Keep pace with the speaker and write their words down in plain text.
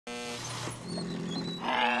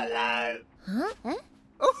Huh?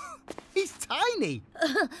 Oh, he's tiny.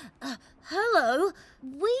 Hello.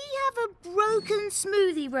 We have a broken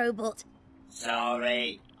smoothie robot.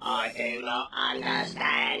 Sorry, I do not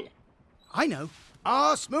understand. I know.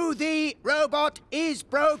 Our smoothie robot is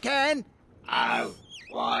broken. Oh,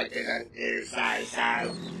 why didn't you say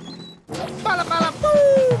so? Bala bala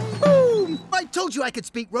boom boom! I told you I could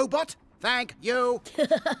speak robot. Thank you.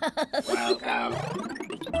 Welcome.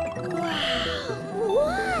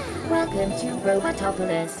 Wow. Welcome to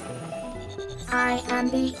Robotopolis. I am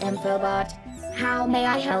the Infobot. How may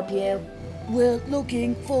I help you? We're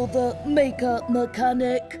looking for the maker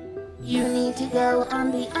mechanic. You need to go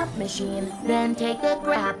on the up machine, then take the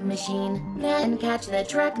grab machine, then catch the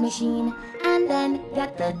truck machine, and then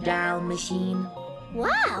get the down machine.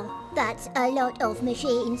 Wow, that's a lot of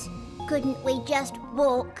machines. Couldn't we just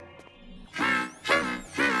walk?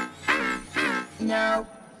 No,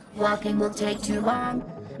 walking will take too long.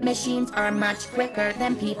 Machines are much quicker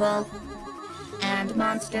than people and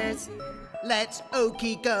monsters. Let's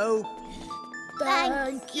Okie go.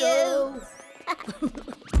 Thank you.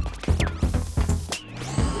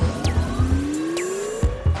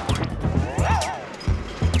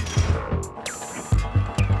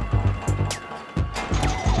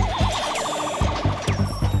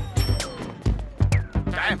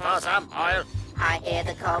 Time for some oil. I hear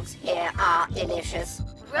the cogs here are delicious.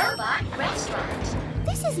 Robot restaurant.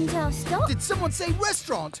 This isn't our stop. Did someone say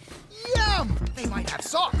restaurant? Yum! They might have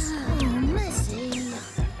socks. Oh, messy.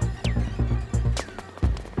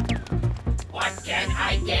 What can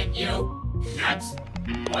I get you? Nuts?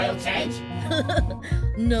 Oil change?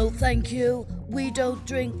 No, thank you. We don't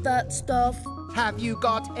drink that stuff. Have you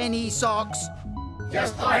got any socks?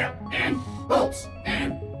 Just oil and bolts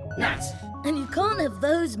and nuts. And you can't have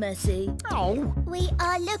those, Messy. Oh. We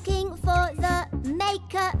are looking for the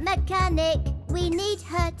maker mechanic. We need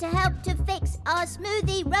her to help to fix our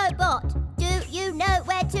smoothie robot. Do you know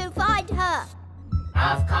where to find her?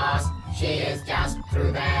 Of course, she is just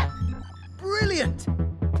through there. Brilliant!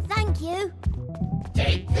 Thank you.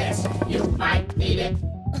 Take this, you might need it.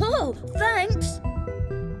 Oh, thanks.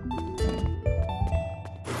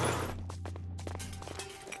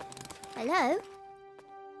 Hello?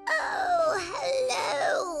 Oh,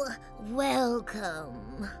 hello.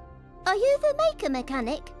 Welcome. Are you the maker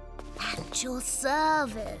mechanic? At your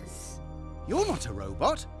service. You're not a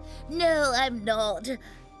robot. No, I'm not.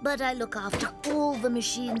 But I look after all the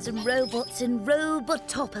machines and robots in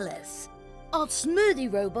Robotopolis. Our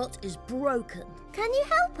smoothie robot is broken. Can you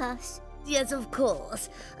help us? Yes, of course.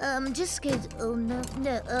 Just get... Oh, no.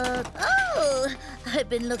 Oh! I've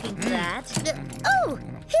been looking for that. Oh,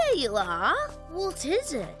 here you are. What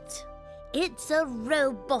is it? It's a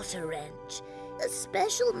roboter wrench. A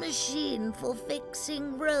special machine for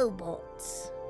fixing robots.